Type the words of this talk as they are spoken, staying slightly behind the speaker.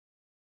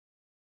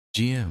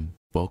GM,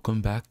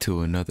 welcome back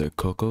to another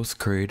Cocos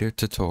Creator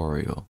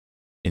tutorial.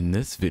 In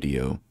this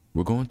video,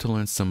 we're going to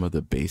learn some of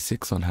the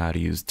basics on how to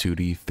use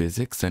 2D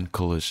physics and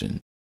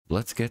collision.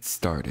 Let's get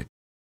started.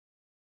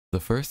 The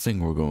first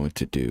thing we're going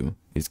to do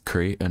is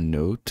create a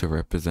node to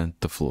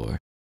represent the floor.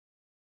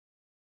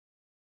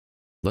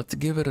 Let's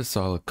give it a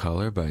solid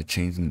color by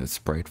changing the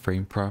sprite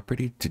frame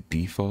property to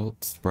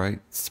default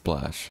sprite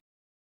splash,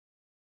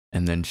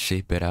 and then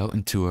shape it out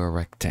into a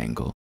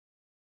rectangle.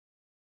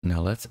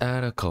 Now let's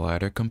add a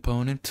collider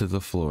component to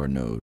the floor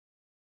node.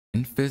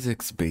 In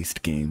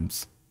physics-based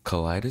games,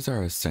 colliders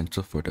are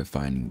essential for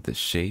defining the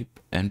shape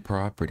and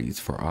properties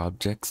for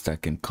objects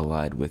that can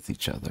collide with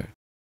each other.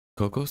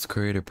 Cocos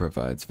Creator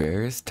provides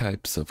various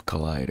types of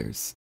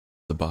colliders.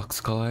 The box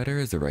collider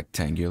is a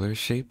rectangular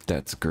shape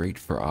that's great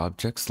for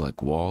objects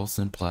like walls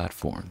and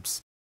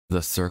platforms.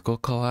 The circle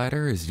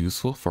collider is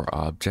useful for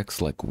objects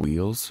like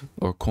wheels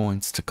or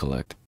coins to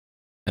collect.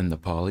 And the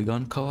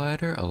polygon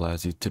collider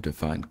allows you to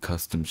define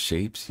custom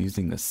shapes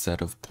using a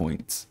set of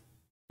points.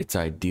 It's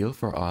ideal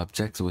for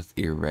objects with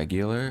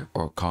irregular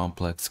or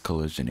complex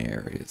collision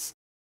areas.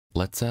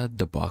 Let's add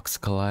the box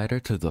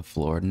collider to the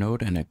floor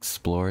node and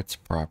explore its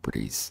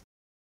properties.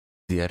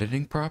 The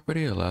editing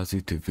property allows you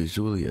to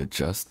visually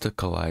adjust the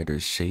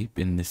collider's shape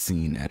in the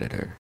scene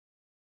editor.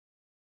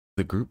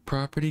 The group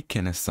property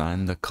can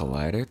assign the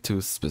collider to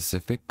a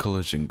specific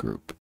collision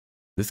group.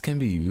 This can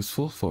be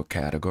useful for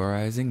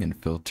categorizing and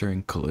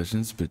filtering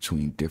collisions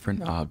between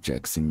different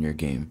objects in your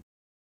game.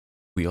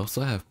 We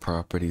also have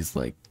properties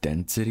like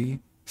density,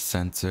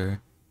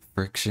 sensor,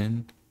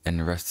 friction,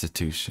 and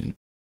restitution.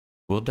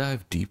 We'll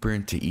dive deeper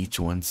into each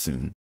one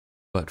soon,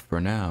 but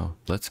for now,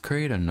 let's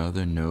create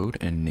another node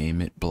and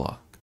name it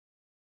block.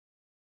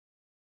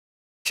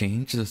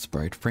 Change the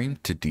sprite frame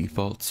to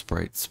default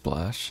sprite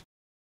splash.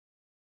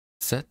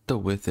 Set the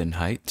width and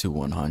height to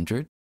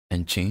 100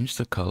 and change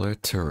the color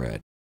to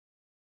red.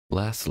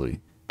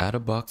 Lastly, add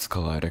a box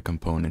collider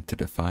component to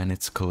define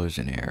its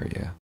collision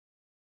area.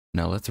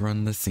 Now let's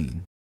run the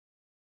scene.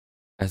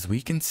 As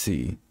we can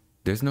see,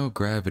 there's no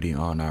gravity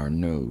on our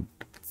node,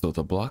 so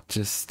the block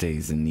just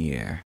stays in the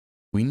air.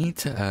 We need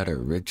to add a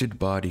rigid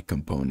body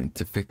component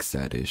to fix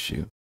that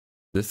issue.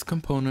 This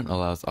component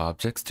allows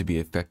objects to be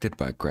affected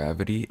by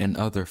gravity and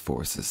other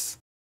forces.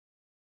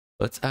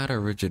 Let's add a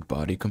rigid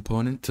body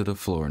component to the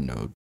floor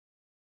node.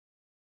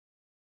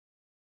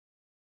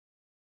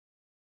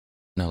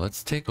 Now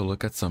let's take a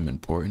look at some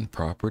important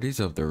properties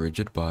of the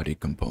rigid body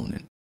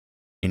component.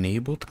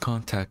 Enabled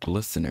contact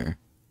listener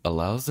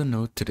allows the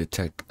node to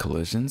detect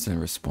collisions and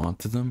respond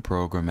to them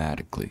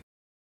programmatically.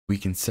 We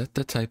can set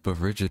the type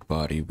of rigid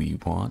body we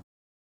want,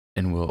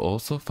 and we'll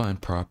also find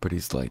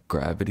properties like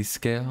gravity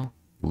scale,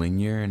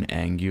 linear and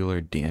angular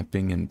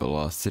damping and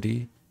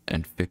velocity,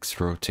 and fixed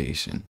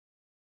rotation.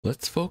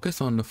 Let's focus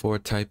on the 4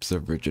 types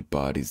of rigid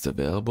bodies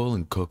available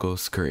in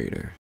Cocos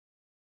Creator.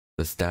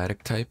 The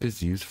static type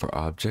is used for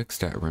objects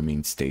that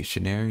remain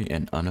stationary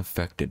and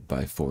unaffected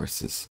by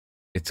forces.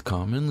 It's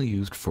commonly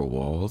used for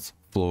walls,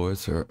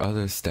 floors, or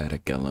other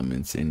static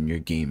elements in your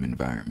game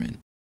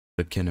environment.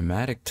 The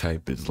kinematic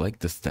type is like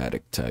the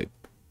static type,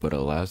 but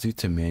allows you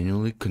to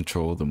manually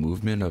control the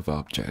movement of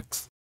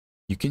objects.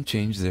 You can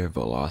change their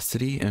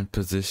velocity and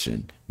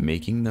position,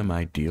 making them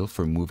ideal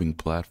for moving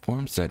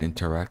platforms that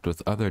interact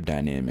with other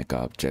dynamic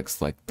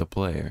objects like the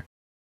player.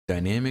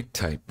 Dynamic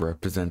type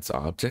represents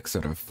objects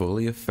that are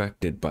fully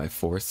affected by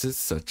forces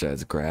such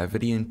as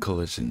gravity and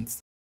collisions.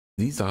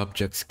 These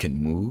objects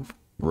can move,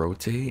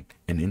 rotate,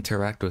 and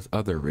interact with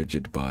other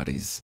rigid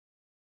bodies.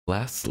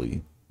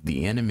 Lastly,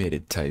 the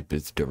animated type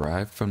is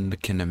derived from the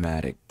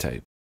kinematic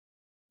type.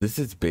 This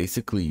is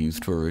basically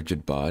used for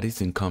rigid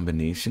bodies in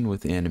combination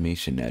with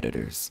animation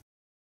editors.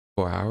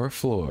 For our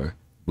floor,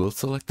 we'll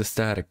select the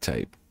static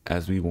type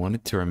as we want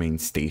it to remain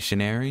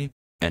stationary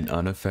and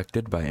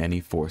unaffected by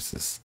any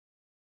forces.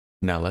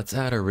 Now let's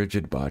add a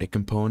rigid body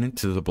component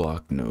to the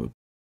block node.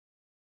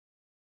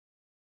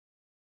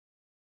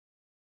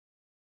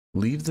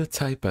 Leave the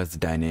type as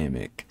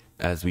dynamic,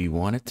 as we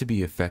want it to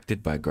be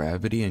affected by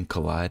gravity and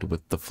collide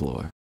with the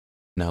floor.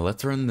 Now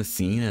let's run the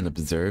scene and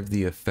observe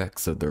the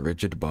effects of the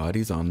rigid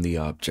bodies on the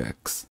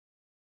objects.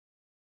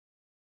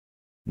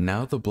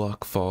 Now the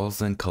block falls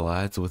and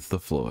collides with the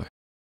floor,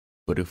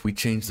 but if we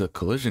change the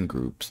collision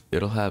groups,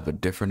 it'll have a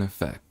different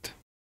effect.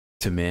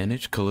 To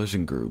manage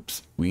collision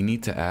groups, we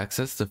need to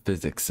access the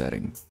physics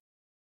settings.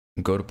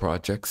 Go to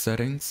project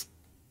settings,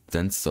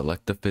 then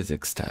select the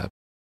physics tab.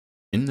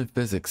 In the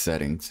physics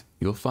settings,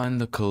 you'll find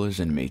the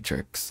collision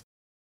matrix.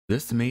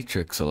 This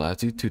matrix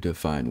allows you to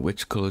define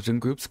which collision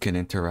groups can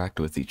interact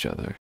with each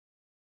other.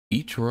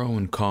 Each row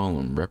and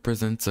column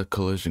represents a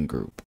collision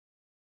group,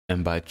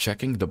 and by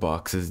checking the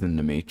boxes in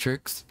the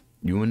matrix,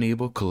 you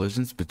enable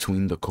collisions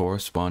between the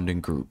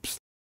corresponding groups.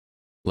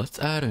 Let's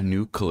add a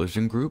new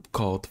collision group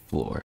called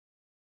floor.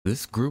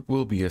 This group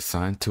will be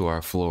assigned to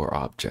our floor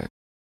object.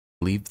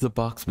 Leave the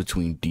box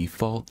between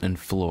default and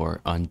floor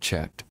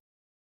unchecked.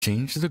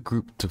 Change the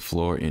group to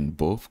floor in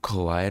both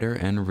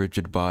collider and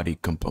rigid body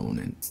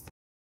components.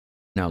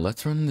 Now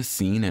let's run the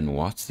scene and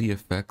watch the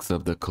effects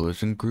of the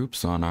collision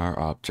groups on our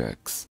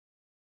objects.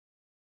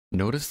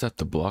 Notice that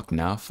the block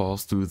now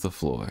falls through the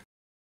floor.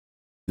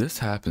 This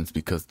happens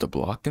because the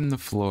block and the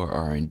floor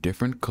are in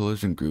different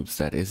collision groups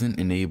that isn't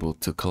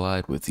enabled to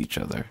collide with each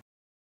other.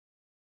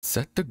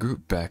 Set the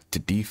group back to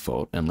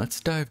default and let's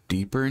dive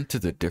deeper into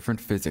the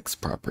different physics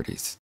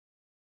properties.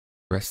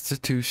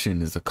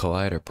 Restitution is a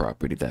collider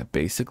property that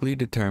basically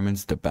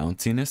determines the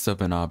bounciness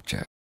of an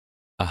object.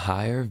 A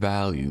higher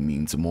value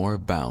means more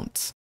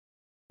bounce.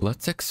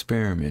 Let's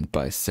experiment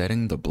by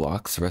setting the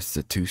block's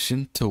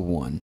restitution to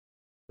 1.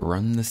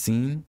 Run the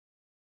scene.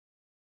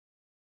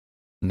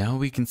 Now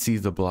we can see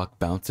the block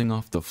bouncing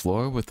off the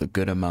floor with a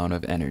good amount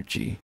of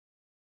energy.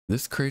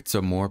 This creates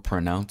a more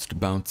pronounced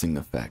bouncing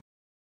effect.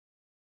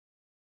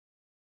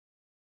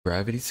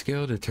 Gravity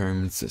scale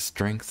determines the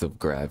strength of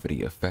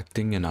gravity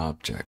affecting an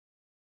object.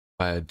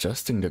 By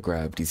adjusting the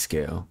gravity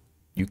scale,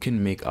 you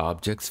can make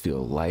objects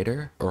feel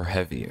lighter or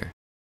heavier.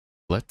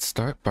 Let's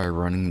start by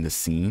running the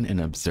scene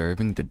and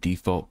observing the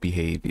default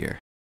behavior.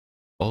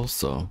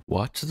 Also,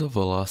 watch the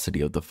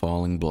velocity of the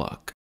falling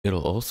block.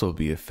 It'll also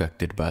be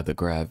affected by the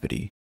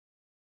gravity.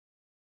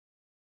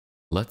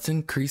 Let's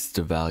increase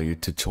the value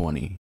to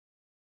 20.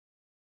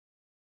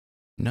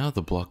 Now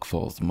the block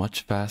falls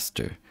much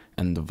faster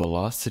and the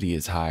velocity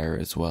is higher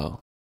as well.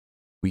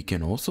 We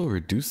can also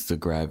reduce the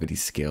gravity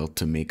scale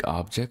to make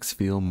objects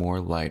feel more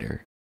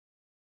lighter.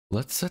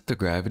 Let's set the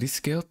gravity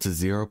scale to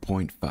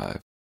 0.5.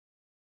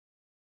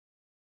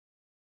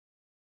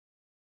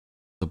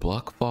 The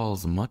block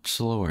falls much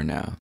slower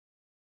now.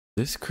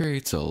 This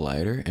creates a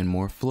lighter and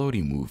more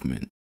floaty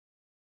movement.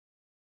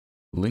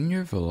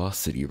 Linear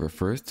velocity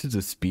refers to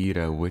the speed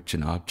at which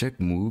an object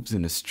moves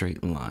in a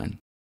straight line.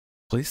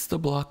 Place the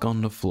block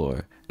on the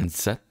floor and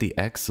set the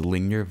x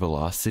linear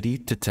velocity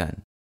to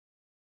 10.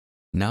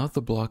 Now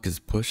the block is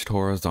pushed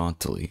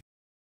horizontally.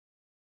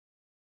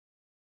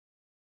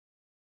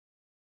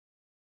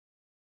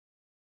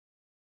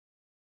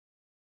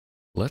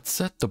 Let's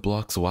set the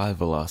block's y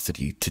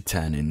velocity to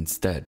 10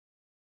 instead.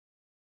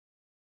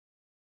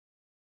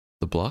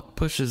 The block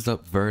pushes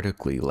up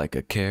vertically like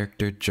a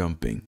character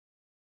jumping.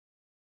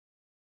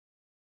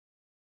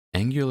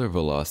 Angular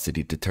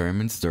velocity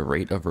determines the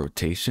rate of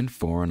rotation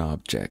for an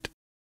object.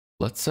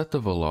 Let's set the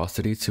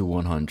velocity to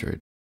 100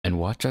 and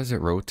watch as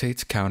it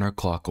rotates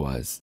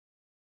counterclockwise.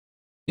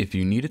 If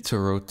you need it to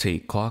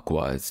rotate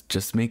clockwise,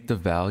 just make the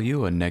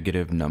value a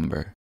negative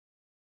number.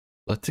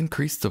 Let's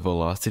increase the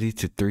velocity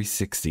to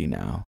 360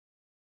 now.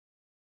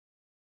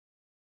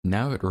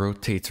 Now it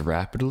rotates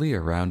rapidly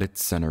around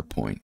its center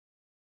point.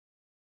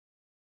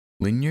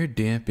 Linear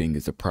damping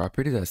is a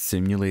property that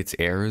simulates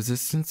air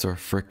resistance or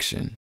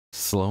friction,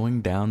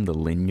 slowing down the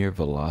linear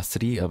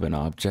velocity of an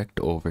object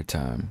over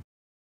time.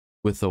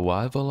 With a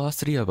y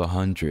velocity of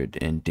 100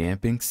 and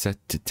damping set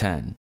to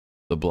 10,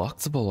 the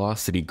block's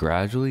velocity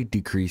gradually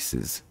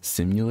decreases,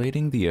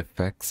 simulating the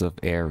effects of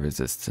air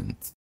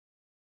resistance.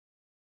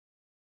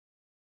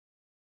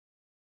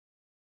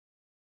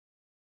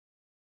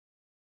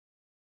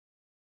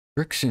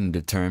 Friction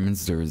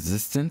determines the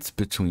resistance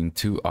between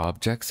two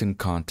objects in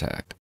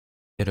contact.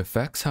 It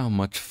affects how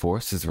much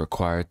force is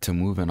required to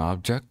move an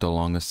object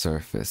along a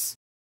surface.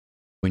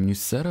 When you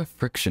set a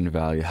friction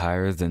value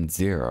higher than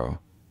 0,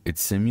 it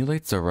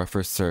simulates a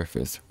rougher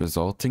surface,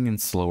 resulting in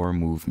slower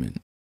movement.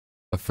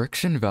 A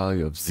friction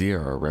value of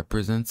 0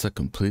 represents a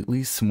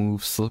completely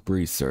smooth,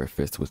 slippery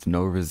surface with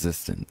no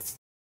resistance.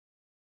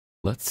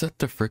 Let's set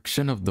the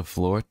friction of the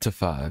floor to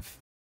 5.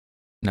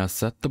 Now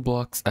set the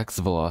block's x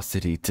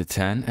velocity to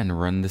 10 and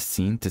run the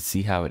scene to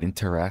see how it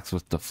interacts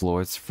with the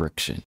floor's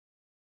friction.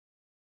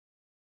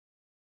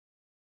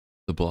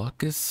 The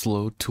block is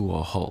slowed to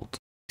a halt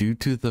due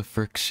to the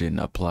friction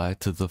applied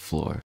to the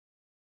floor.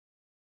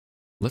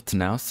 Let's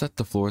now set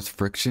the floor's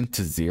friction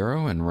to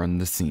 0 and run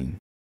the scene.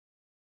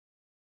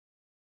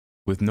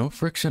 With no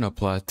friction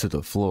applied to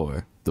the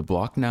floor, the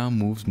block now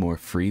moves more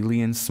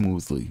freely and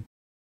smoothly.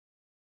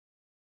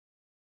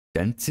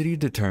 Density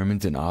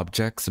determines an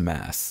object's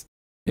mass.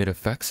 It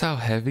affects how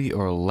heavy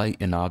or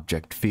light an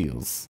object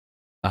feels.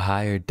 A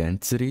higher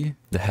density,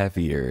 the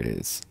heavier it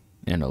is,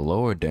 and a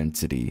lower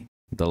density,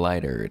 the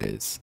lighter it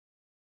is.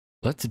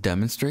 Let's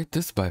demonstrate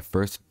this by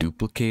first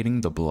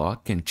duplicating the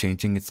block and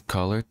changing its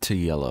color to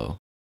yellow.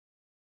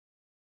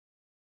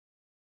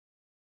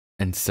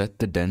 And set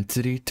the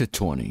density to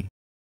 20.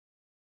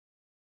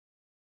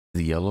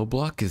 The yellow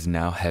block is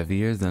now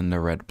heavier than the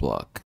red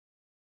block.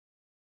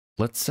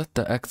 Let's set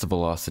the x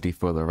velocity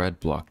for the red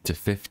block to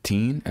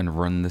 15 and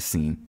run the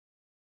scene.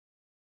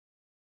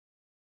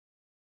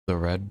 The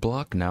red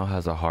block now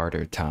has a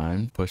harder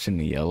time pushing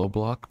the yellow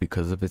block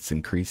because of its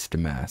increased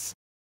mass.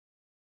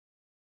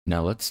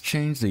 Now let's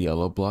change the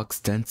yellow block's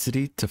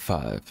density to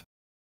 5.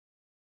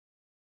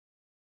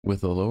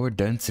 With a lower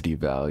density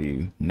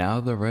value, now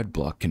the red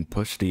block can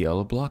push the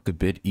yellow block a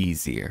bit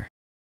easier.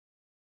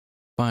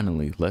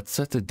 Finally, let's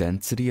set the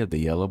density of the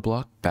yellow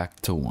block back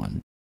to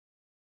 1.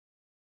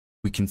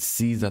 We can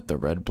see that the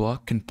red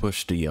block can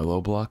push the yellow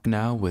block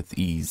now with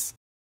ease.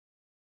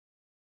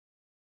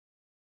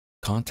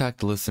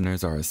 Contact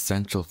listeners are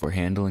essential for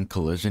handling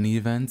collision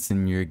events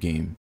in your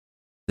game.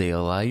 They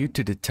allow you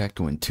to detect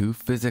when two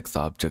physics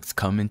objects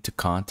come into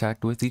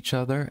contact with each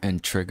other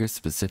and trigger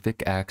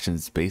specific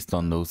actions based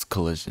on those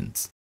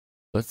collisions.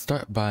 Let's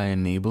start by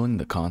enabling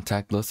the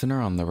contact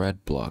listener on the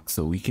red block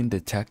so we can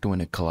detect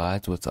when it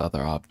collides with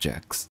other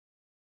objects.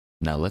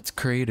 Now let's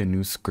create a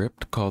new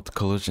script called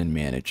Collision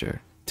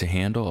Manager to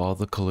handle all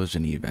the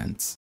collision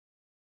events.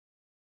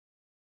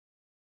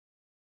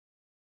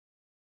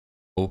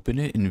 Open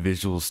it in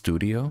Visual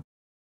Studio,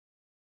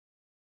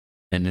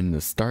 and in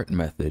the Start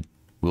method,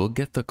 we'll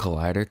get the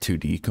Collider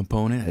 2D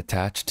component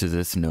attached to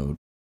this node.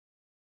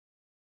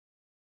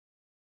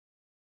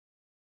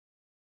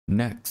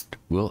 Next,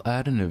 we'll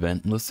add an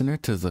event listener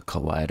to the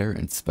collider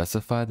and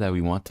specify that we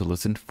want to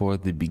listen for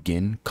the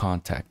begin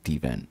contact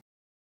event.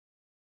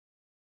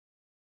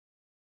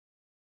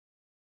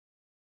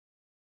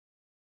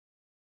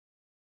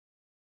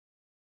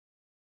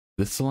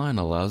 This line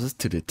allows us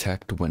to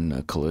detect when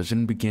a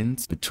collision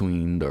begins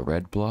between the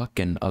red block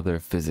and other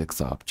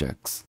physics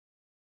objects.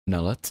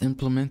 Now let's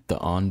implement the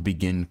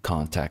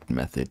onBeginContact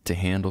method to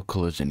handle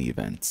collision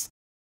events.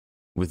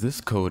 With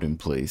this code in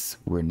place,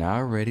 we're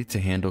now ready to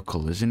handle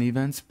collision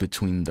events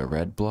between the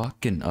red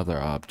block and other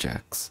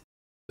objects.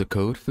 The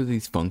code for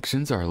these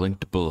functions are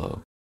linked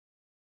below.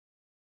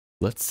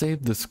 Let's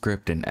save the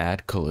script and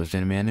add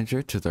Collision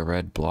Manager to the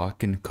red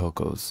block in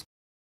Cocos.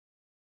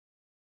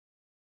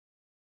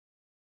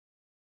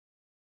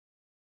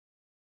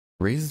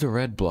 Raise the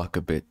red block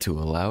a bit to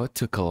allow it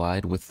to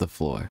collide with the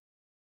floor.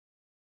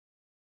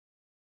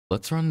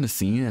 Let's run the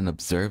scene and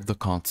observe the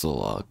console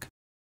log.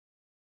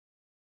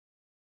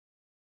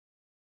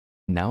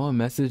 Now a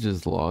message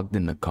is logged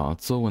in the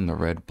console when the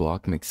red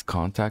block makes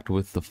contact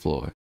with the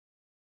floor.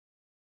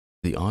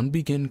 The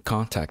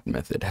onBeginContact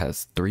method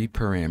has three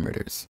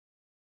parameters.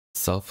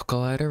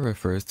 Self-collider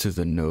refers to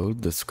the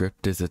node the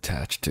script is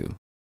attached to.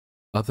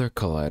 Other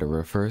collider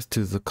refers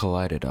to the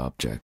collided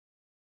object.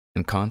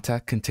 And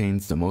contact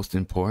contains the most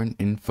important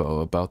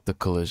info about the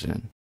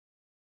collision.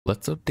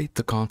 Let's update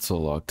the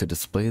console log to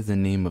display the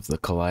name of the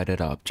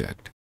collided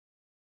object.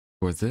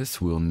 For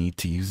this, we'll need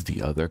to use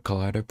the other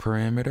collider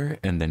parameter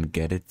and then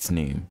get its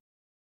name.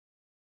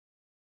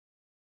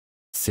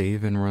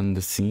 Save and run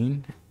the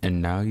scene,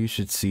 and now you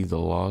should see the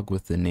log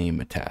with the name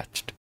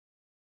attached.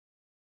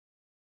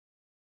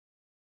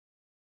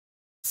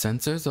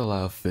 Sensors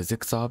allow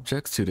physics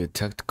objects to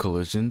detect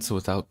collisions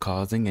without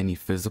causing any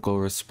physical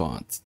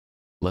response.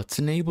 Let's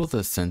enable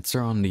the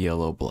sensor on the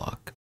yellow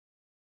block.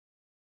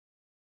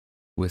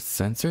 With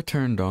sensor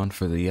turned on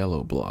for the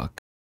yellow block,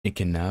 it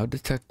can now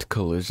detect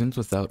collisions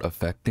without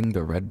affecting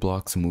the red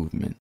block's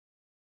movement.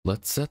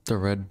 Let's set the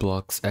red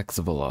block's X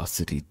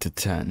velocity to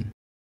 10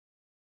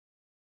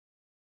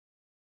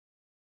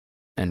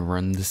 and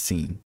run the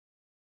scene.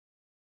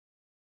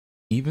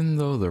 Even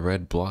though the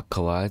red block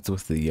collides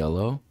with the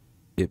yellow,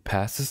 it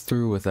passes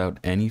through without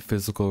any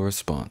physical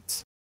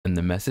response, and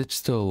the message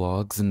still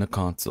logs in the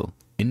console,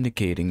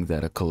 indicating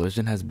that a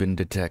collision has been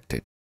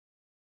detected.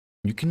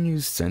 You can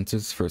use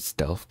sensors for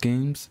stealth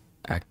games,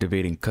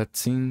 activating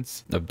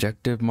cutscenes,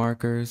 objective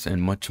markers,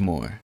 and much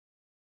more.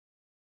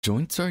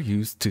 Joints are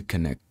used to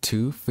connect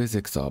two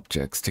physics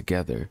objects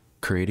together,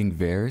 creating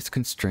various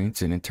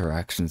constraints and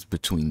interactions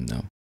between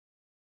them.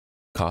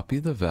 Copy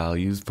the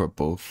values for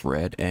both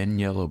red and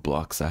yellow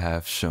blocks I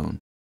have shown.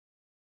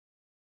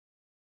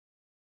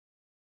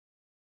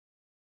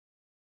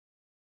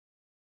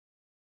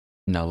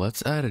 Now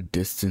let's add a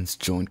distance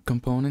joint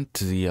component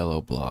to the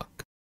yellow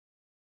block.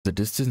 The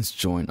distance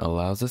joint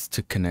allows us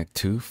to connect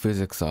two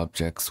physics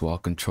objects while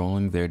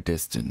controlling their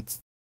distance.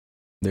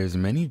 There's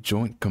many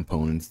joint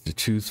components to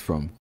choose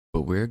from,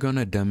 but we're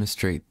gonna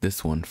demonstrate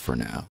this one for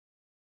now.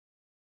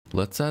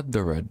 Let's add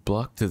the red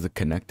block to the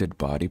connected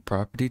body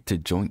property to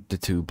joint the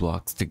two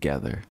blocks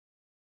together.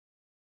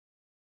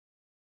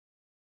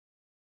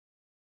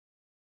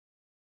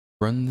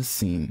 Run the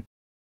scene.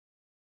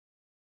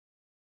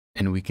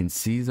 And we can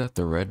see that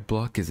the red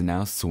block is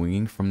now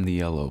swinging from the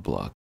yellow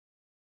block.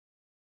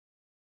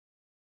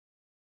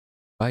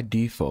 By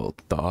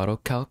default, the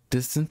AutoCalc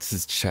distance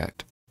is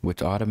checked,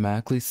 which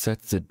automatically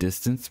sets the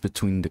distance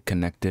between the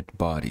connected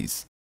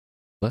bodies.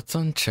 Let's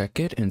uncheck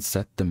it and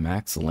set the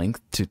max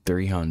length to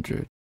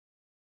 300.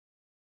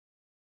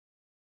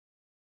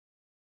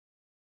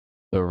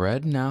 The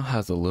red now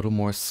has a little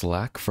more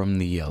slack from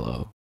the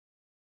yellow.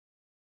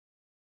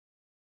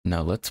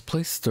 Now let's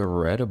place the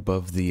red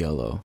above the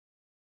yellow.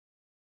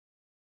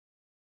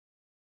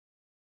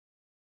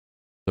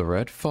 The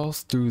red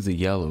falls through the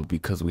yellow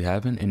because we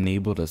haven't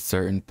enabled a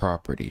certain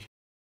property.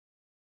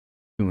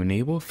 To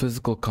enable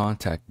physical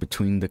contact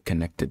between the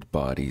connected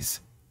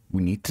bodies,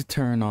 we need to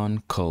turn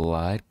on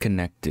Collide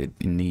Connected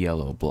in the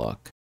yellow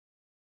block.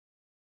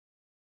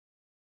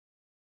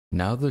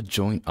 Now the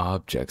joint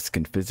objects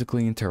can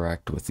physically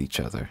interact with each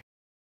other.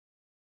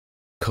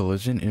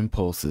 Collision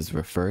impulses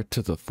refer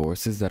to the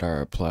forces that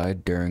are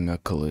applied during a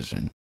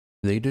collision.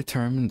 They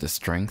determine the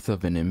strength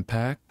of an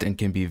impact and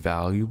can be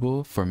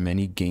valuable for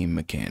many game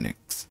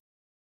mechanics.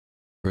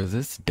 For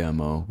this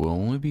demo, we'll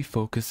only be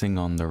focusing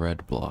on the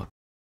red block.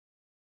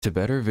 To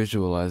better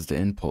visualize the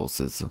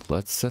impulses,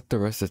 let's set the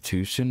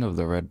restitution of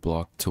the red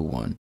block to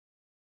 1.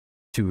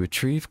 To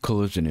retrieve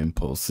collision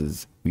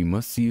impulses, we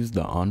must use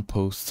the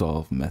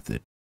onPostSolve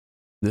method.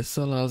 This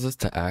allows us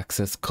to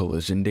access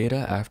collision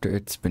data after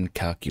it's been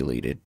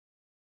calculated.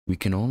 We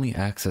can only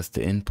access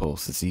the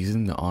impulses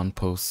using the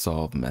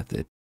onPostSolve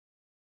method.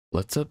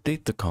 Let's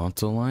update the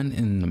console line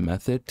in the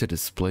method to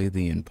display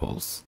the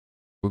impulse.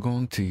 We're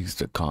going to use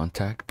the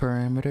contact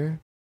parameter,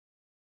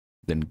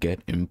 then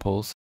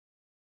getImpulse,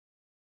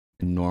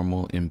 and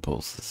normal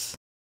impulses.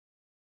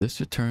 This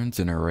returns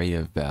an array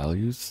of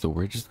values, so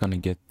we're just going to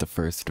get the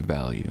first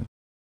value.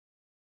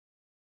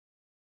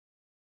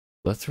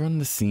 Let's run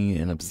the scene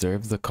and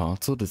observe the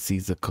console to see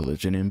the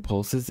collision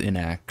impulses in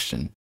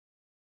action.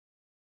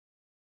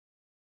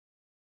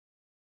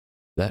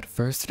 That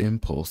first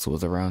impulse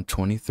was around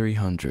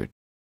 2300.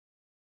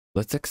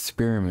 Let's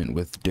experiment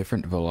with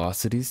different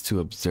velocities to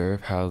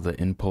observe how the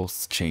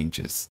impulse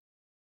changes.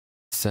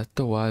 Set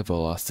the y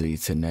velocity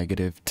to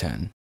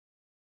 -10.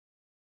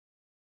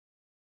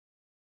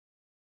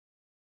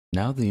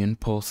 Now the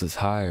impulse is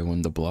higher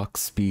when the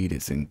block's speed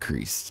is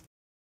increased.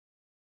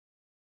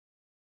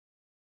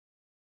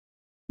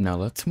 Now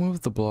let's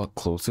move the block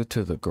closer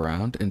to the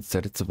ground and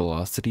set its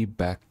velocity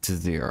back to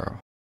 0.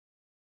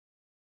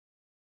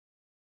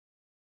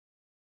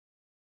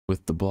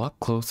 With the block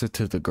closer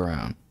to the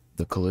ground,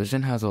 the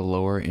collision has a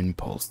lower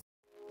impulse.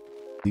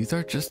 These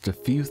are just a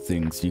few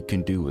things you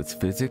can do with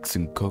physics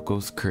in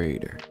Cocos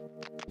Creator.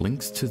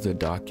 Links to the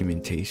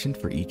documentation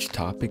for each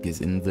topic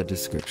is in the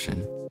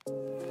description.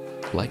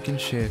 Like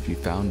and share if you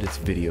found this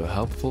video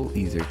helpful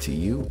either to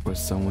you or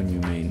someone you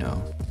may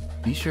know.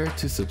 Be sure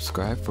to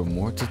subscribe for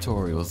more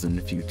tutorials in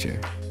the future.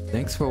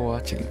 Thanks for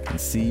watching and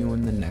see you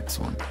in the next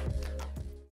one.